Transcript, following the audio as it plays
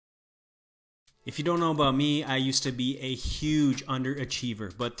If you don't know about me, I used to be a huge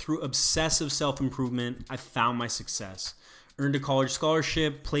underachiever, but through obsessive self-improvement, I found my success. Earned a college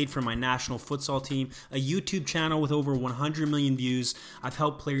scholarship, played for my national futsal team, a YouTube channel with over 100 million views. I've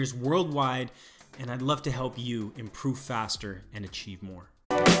helped players worldwide, and I'd love to help you improve faster and achieve more.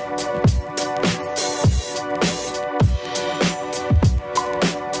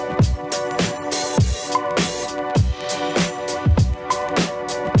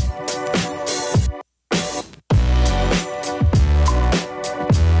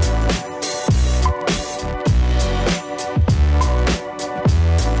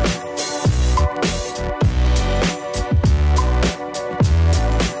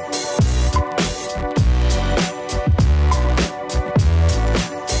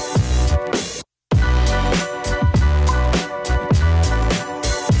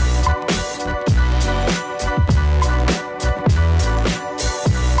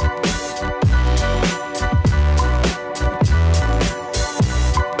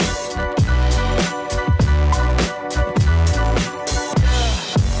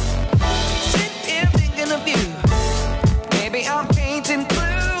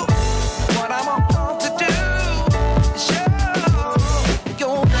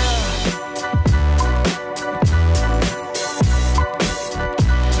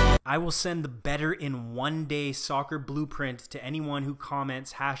 I will send the Better in 1 Day Soccer Blueprint to anyone who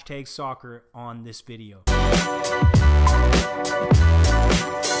comments #soccer on this video.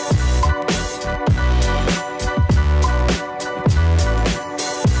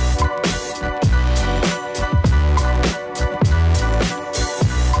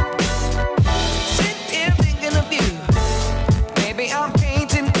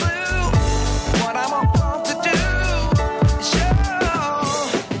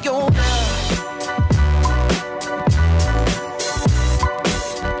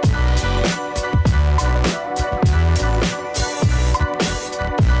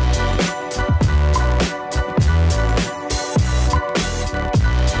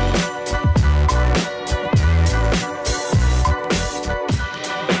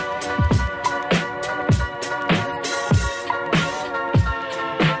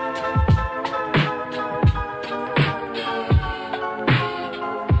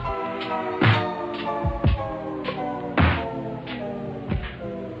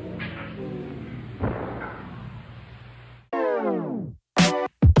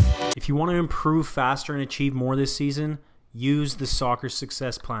 If you want to improve faster and achieve more this season, use the Soccer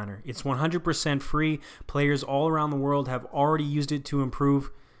Success Planner. It's 100% free. Players all around the world have already used it to improve.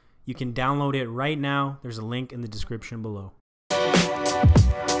 You can download it right now. There's a link in the description below.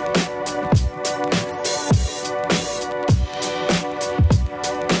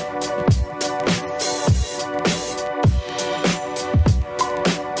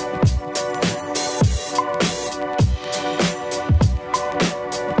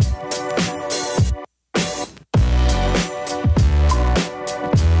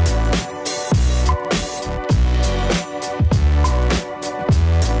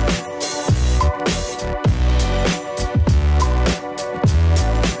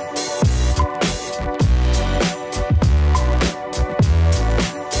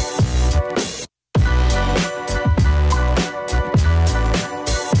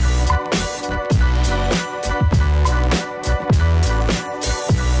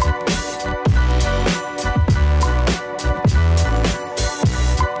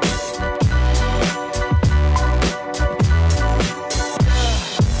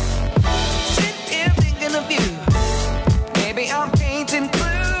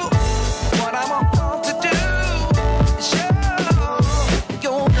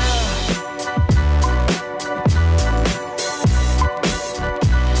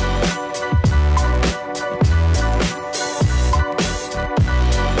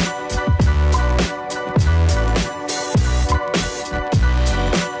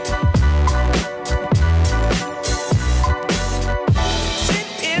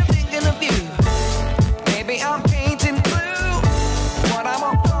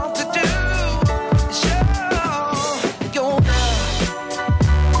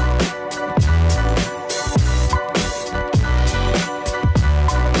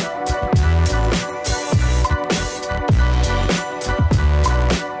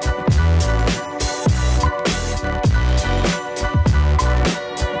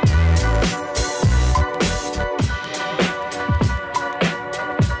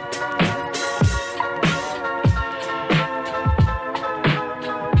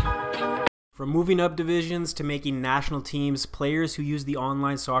 From moving up divisions to making national teams, players who use the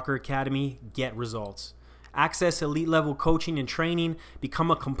Online Soccer Academy get results. Access elite level coaching and training,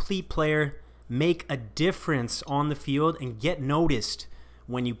 become a complete player, make a difference on the field and get noticed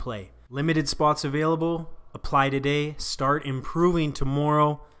when you play. Limited spots available. Apply today. Start improving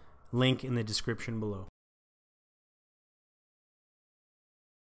tomorrow. Link in the description below.